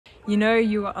You know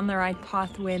you are on the right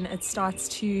path when it starts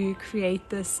to create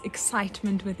this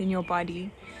excitement within your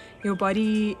body. Your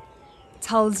body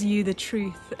tells you the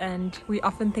truth, and we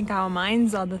often think our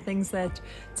minds are the things that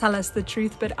tell us the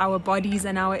truth, but our bodies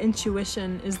and our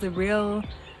intuition is the real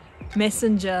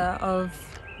messenger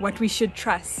of what we should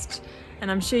trust.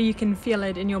 And I'm sure you can feel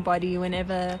it in your body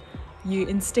whenever you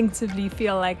instinctively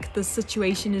feel like this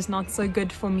situation is not so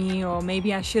good for me, or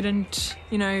maybe I shouldn't,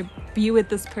 be with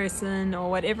this person, or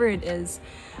whatever it is.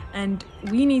 And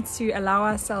we need to allow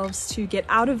ourselves to get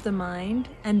out of the mind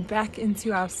and back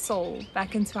into our soul,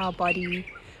 back into our body,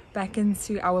 back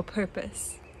into our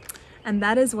purpose. And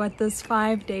that is what this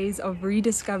 5 days of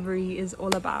rediscovery is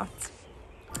all about.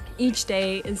 Each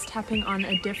day is tapping on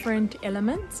a different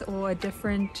element or a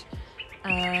different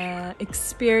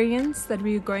experience that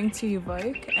we're going to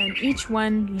evoke, and each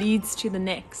one leads to the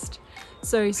next.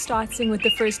 So starting with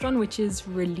the first one, which is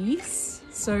release.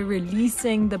 So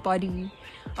releasing the body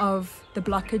of the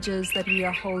blockages that we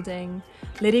are holding,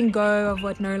 letting go of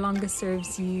what no longer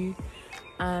serves you,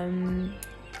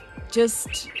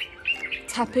 just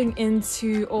tapping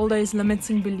into all those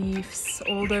limiting beliefs,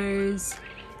 all those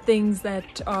things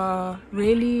that are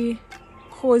really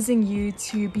causing you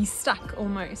to be stuck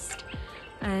almost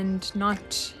and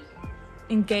not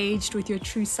engaged with your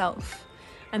true self.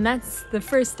 And that's the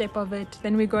first step of it.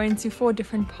 Then we go into 4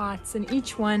 different parts, and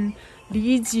each one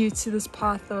leads you to this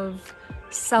path of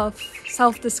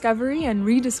self-discovery and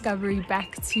rediscovery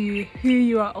back to who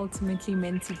you are ultimately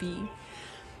meant to be.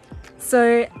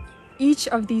 So each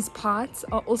of these parts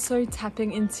are also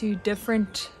tapping into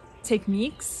different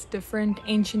techniques, different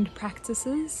ancient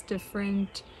practices,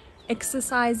 different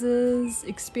exercises,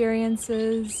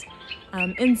 experiences,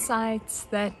 insights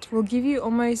that will give you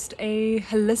almost a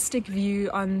holistic view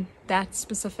on that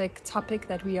specific topic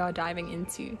that we are diving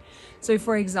into. So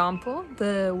for example,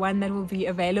 the one that will be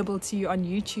available to you on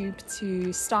YouTube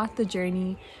to start the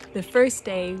journey, the first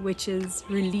day, which is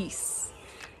release.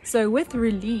 So with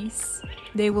release,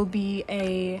 there will be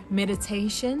a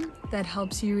meditation that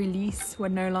helps you release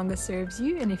what no longer serves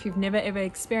you. And if you've never ever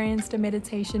experienced a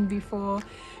meditation before,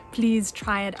 please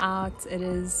try it out. It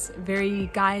is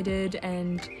very guided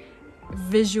and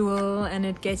visual, and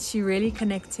it gets you really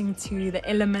connecting to the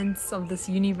elements of this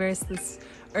universe, this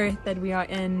earth that we are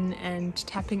in, and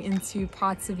tapping into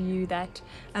parts of you that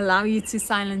allow you to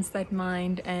silence that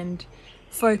mind and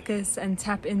focus and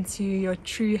tap into your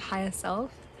true higher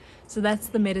self. So that's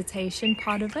the meditation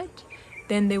part of it.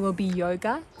 Then there will be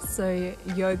yoga. So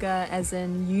yoga as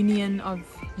in union of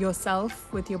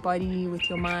yourself with your body, with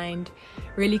your mind,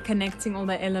 really connecting all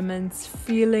the elements,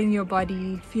 feeling your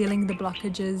body, feeling the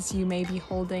blockages you may be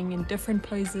holding in different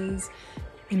poses.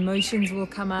 Emotions will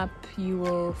come up, you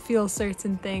will feel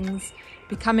certain things,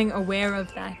 becoming aware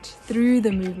of that through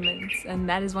the movements. And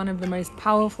that is one of the most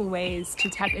powerful ways to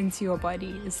tap into your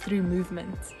body, is through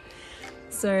movement.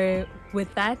 So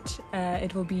with that,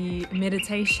 it will be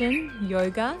meditation,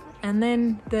 yoga, and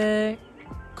then the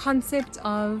concept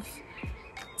of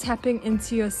tapping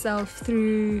into yourself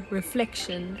through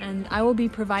reflection. And I will be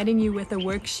providing you with a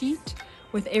worksheet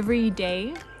with every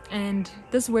day, and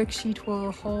this worksheet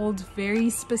will hold very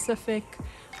specific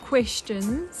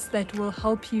questions that will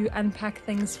help you unpack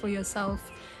things for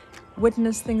yourself,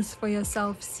 witness things for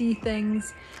yourself, see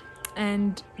things.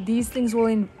 And these things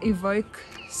will evoke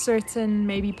certain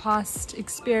maybe past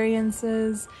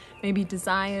experiences, maybe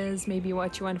desires, maybe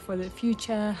what you want for the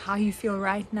future, how you feel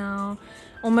right now,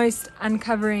 almost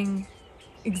uncovering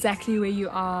exactly where you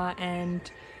are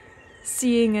and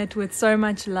seeing it with so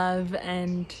much love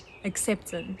and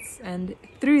acceptance. And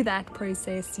through that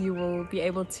process, you will be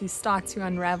able to start to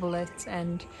unravel it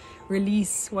and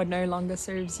release what no longer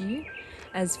serves you.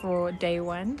 As for day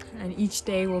 1, and each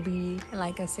day will be,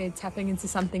 like I said, tapping into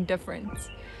something different.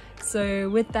 So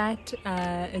with that,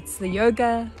 it's the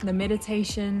yoga, the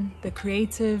meditation, the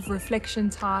creative reflection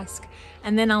task,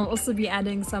 and then I'll also be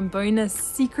adding some bonus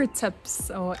secret tips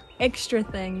or extra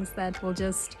things that will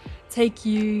just take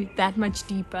you that much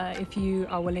deeper if you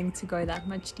are willing to go that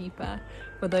much deeper,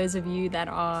 for those of you that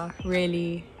are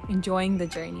really enjoying the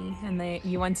journey and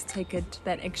you want to take it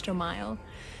that extra mile.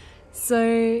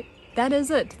 So that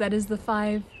is it. That is the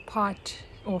 5-part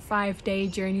or 5-day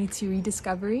journey to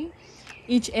rediscovery.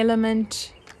 Each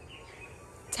element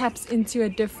taps into a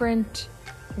different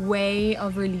way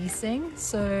of releasing.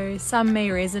 So some may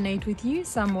resonate with you,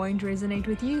 some won't resonate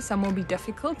with you, some will be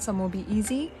difficult, some will be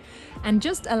easy. And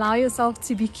just allow yourself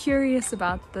to be curious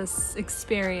about this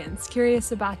experience,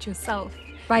 curious about yourself.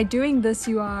 By doing this,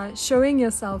 you are showing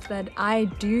yourself that I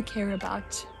do care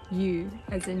about you,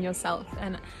 as in yourself,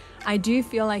 and I do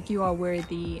feel like you are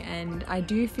worthy, and I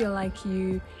do feel like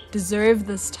you deserve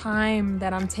this time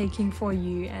that I'm taking for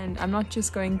you, and I'm not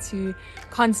just going to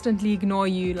constantly ignore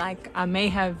you like I may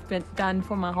have been done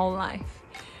for my whole life.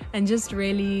 And just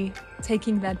really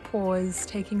taking that pause,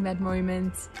 taking that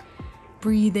moment,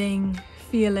 breathing,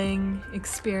 feeling,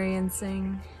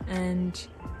 experiencing, and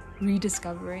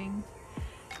rediscovering.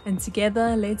 And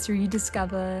together, let's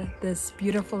rediscover this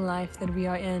beautiful life that we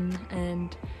are in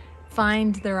and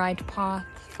find the right path,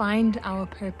 find our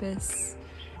purpose,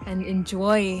 and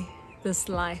enjoy this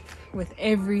life with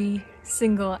every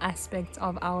single aspect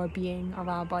of our being, of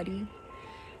our body.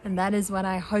 And that is what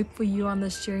I hope for you on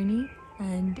this journey,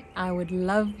 and I would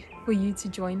love for you to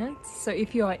join it. So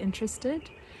if you are interested,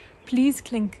 please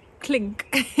please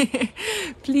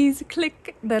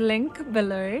click the link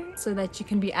below so that you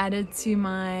can be added to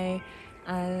my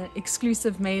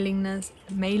exclusive mailing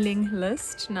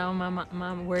list. Now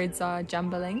my words are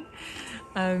jumbling.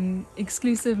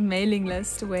 Exclusive mailing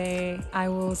list where I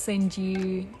will send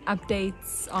you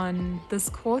updates on this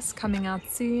course coming out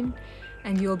soon,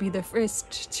 and you'll be the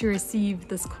first to receive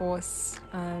this course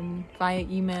via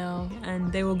email.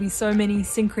 And there will be so many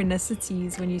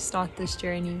synchronicities when you start this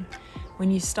journey,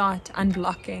 when you start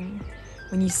unblocking,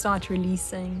 when you start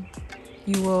releasing.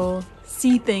 You will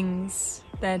see things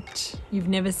that you've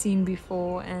never seen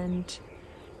before, and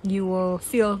you will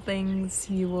feel things.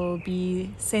 You will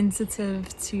be sensitive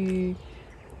to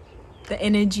the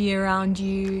energy around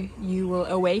you. You will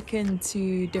awaken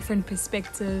to different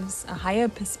perspectives, a higher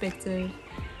perspective,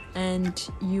 and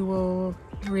you will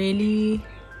really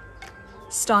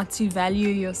start to value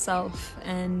yourself,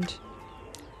 and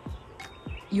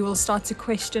you will start to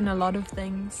question a lot of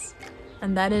things.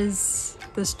 And that is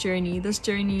this journey. This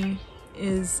journey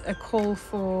is a call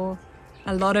for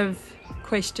a lot of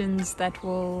questions that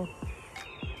will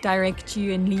direct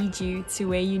you and lead you to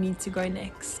where you need to go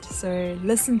next. So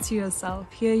listen to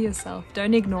yourself, hear yourself,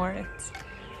 don't ignore it.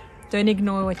 Don't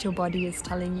ignore what your body is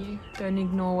telling you. Don't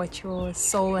ignore what your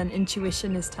soul and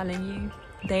intuition is telling you.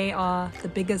 They are the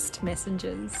biggest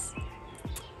messengers.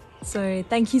 So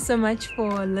thank you so much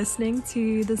for listening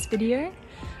to this video.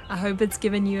 I hope it's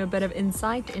given you a bit of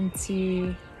insight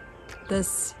into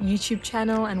this YouTube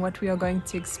channel and what we are going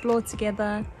to explore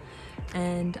together.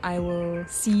 And I will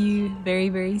see you very,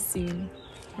 very soon.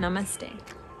 Namaste.